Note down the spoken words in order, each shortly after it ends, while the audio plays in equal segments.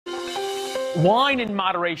Wine in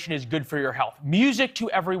moderation is good for your health. Music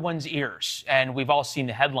to everyone's ears. And we've all seen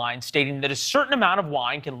the headlines stating that a certain amount of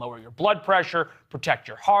wine can lower your blood pressure, protect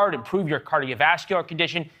your heart, improve your cardiovascular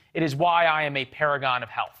condition. It is why I am a paragon of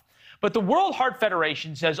health. But the World Heart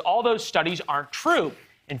Federation says all those studies aren't true.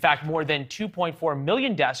 In fact, more than 2.4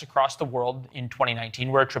 million deaths across the world in 2019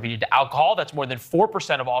 were attributed to alcohol. That's more than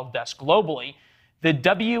 4% of all deaths globally. The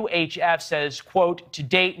WHF says, quote, to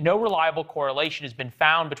date, no reliable correlation has been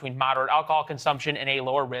found between moderate alcohol consumption and a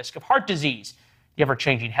lower risk of heart disease. The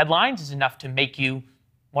ever-changing headlines is enough to make you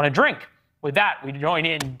want to drink. With that, we join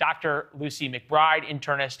in Dr. Lucy McBride,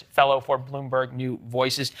 internist, fellow for Bloomberg New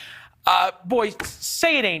Voices. Boy,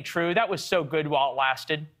 say it ain't true. That was so good while it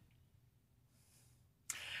lasted.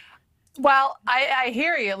 Well, I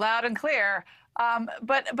hear you loud and clear.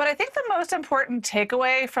 But I think the most important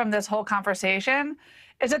takeaway from this whole conversation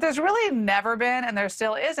is that there's really never been, and there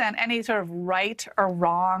still isn't, any sort of right or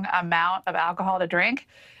wrong amount of alcohol to drink.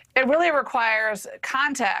 It really requires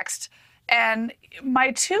context. And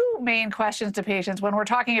my two main questions to patients when we're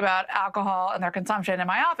talking about alcohol and their consumption in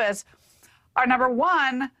my office are, number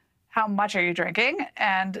one, how much are you drinking?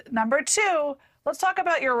 And number two, let's talk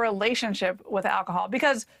about your relationship with alcohol,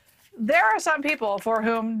 because there are some people for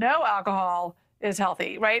whom no alcohol is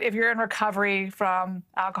healthy, right? If you're in recovery from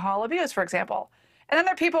alcohol abuse, for example. And then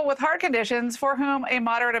there are people with heart conditions for whom a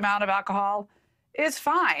moderate amount of alcohol is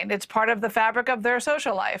fine. It's part of the fabric of their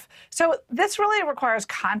social life. So this really requires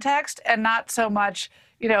context and not so much,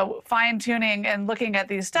 fine tuning and looking at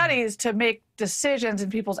these studies to make decisions in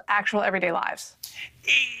people's actual everyday lives.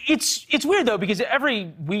 It's weird, though, because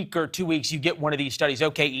every week or 2 weeks you get one of these studies.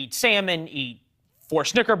 Okay, eat salmon, eat 4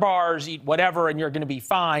 Snicker bars, eat whatever, and you're going to be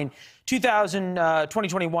fine.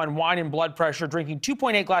 2021, wine and blood pressure, drinking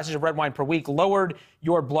 2.8 glasses of red wine per week lowered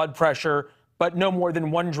your blood pressure, but no more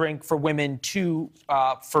than 1 drink for women, 2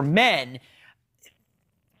 for men.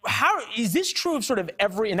 How is this true of sort of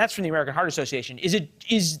every, and that's from the American Heart Association,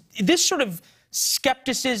 is this sort of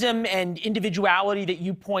skepticism and individuality that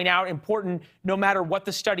you point out important no matter what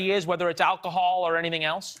the study is, whether it's alcohol or anything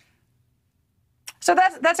else? So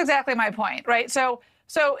that's exactly my point, right? So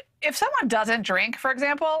if someone doesn't drink, for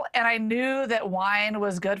example, and I knew that wine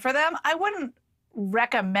was good for them, I wouldn't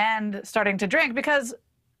recommend starting to drink because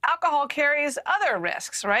alcohol carries other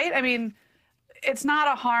risks, right? I mean, it's not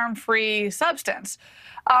a harm-free substance.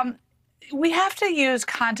 We have to use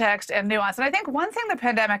context and nuance. And I think one thing the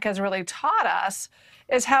pandemic has really taught us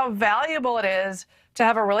is how valuable it is to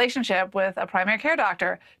have a relationship with a primary care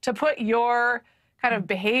doctor, to put your kind of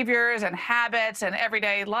behaviors and habits and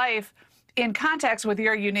everyday life in context with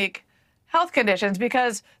your unique health conditions,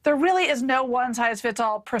 because there really is no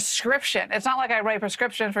one-size-fits-all prescription. It's not like I write a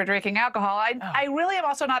prescription for drinking alcohol. I really am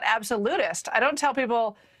also not absolutist. I don't tell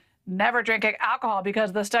people never drink alcohol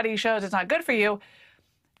because the study shows it's not good for you.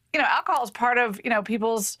 Alcohol is part of,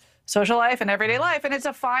 people's social life and everyday life, and it's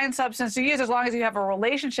a fine substance to use as long as you have a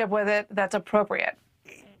relationship with it that's appropriate.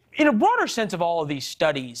 In a broader sense of all of these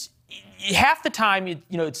studies, half the time,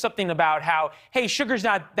 it's something about how, hey, sugar's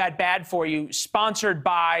not that bad for you, sponsored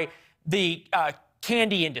by the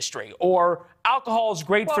candy industry, or alcohol is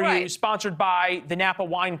great for you, sponsored by the Napa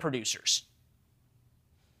wine producers.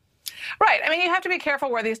 Right. I mean, you have to be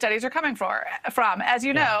careful where these studies are coming from. As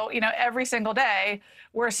you know, every single day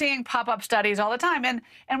we're seeing pop-up studies all the time, and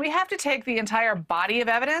we have to take the entire body of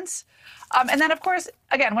evidence. And then, of course,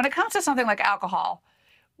 again, when it comes to something like alcohol,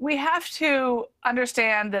 we have to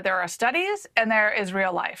understand that there are studies and there is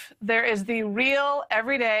real life. There is the real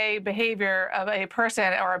everyday behavior of a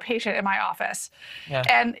person or a patient in my office. Yeah.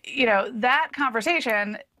 And, that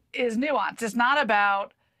conversation is nuanced. It's not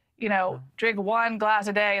about, drink 1 glass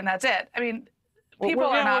a day and that's it. I mean, people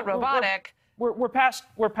are not robotic. We're past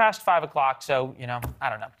 5 o'clock, so, I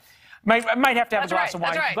don't know. I might have to have a glass of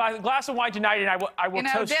wine. Right. Glass of wine tonight, and I will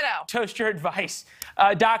toast your advice.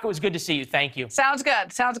 Doc, it was good to see you. Thank you. Sounds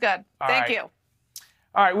good. Thank you.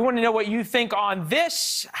 All right, we want to know what you think on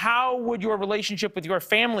this. How would your relationship with your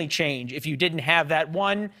family change if you didn't have that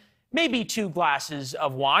 1, maybe 2 glasses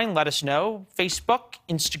of wine? Let us know. Facebook,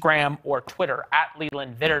 Instagram, or Twitter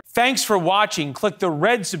 @Leland VIttert. Thanks for watching. Click the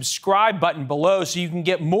red subscribe button below so you can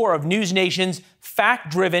get more of NewsNation's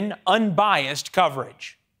fact-driven, unbiased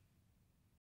coverage.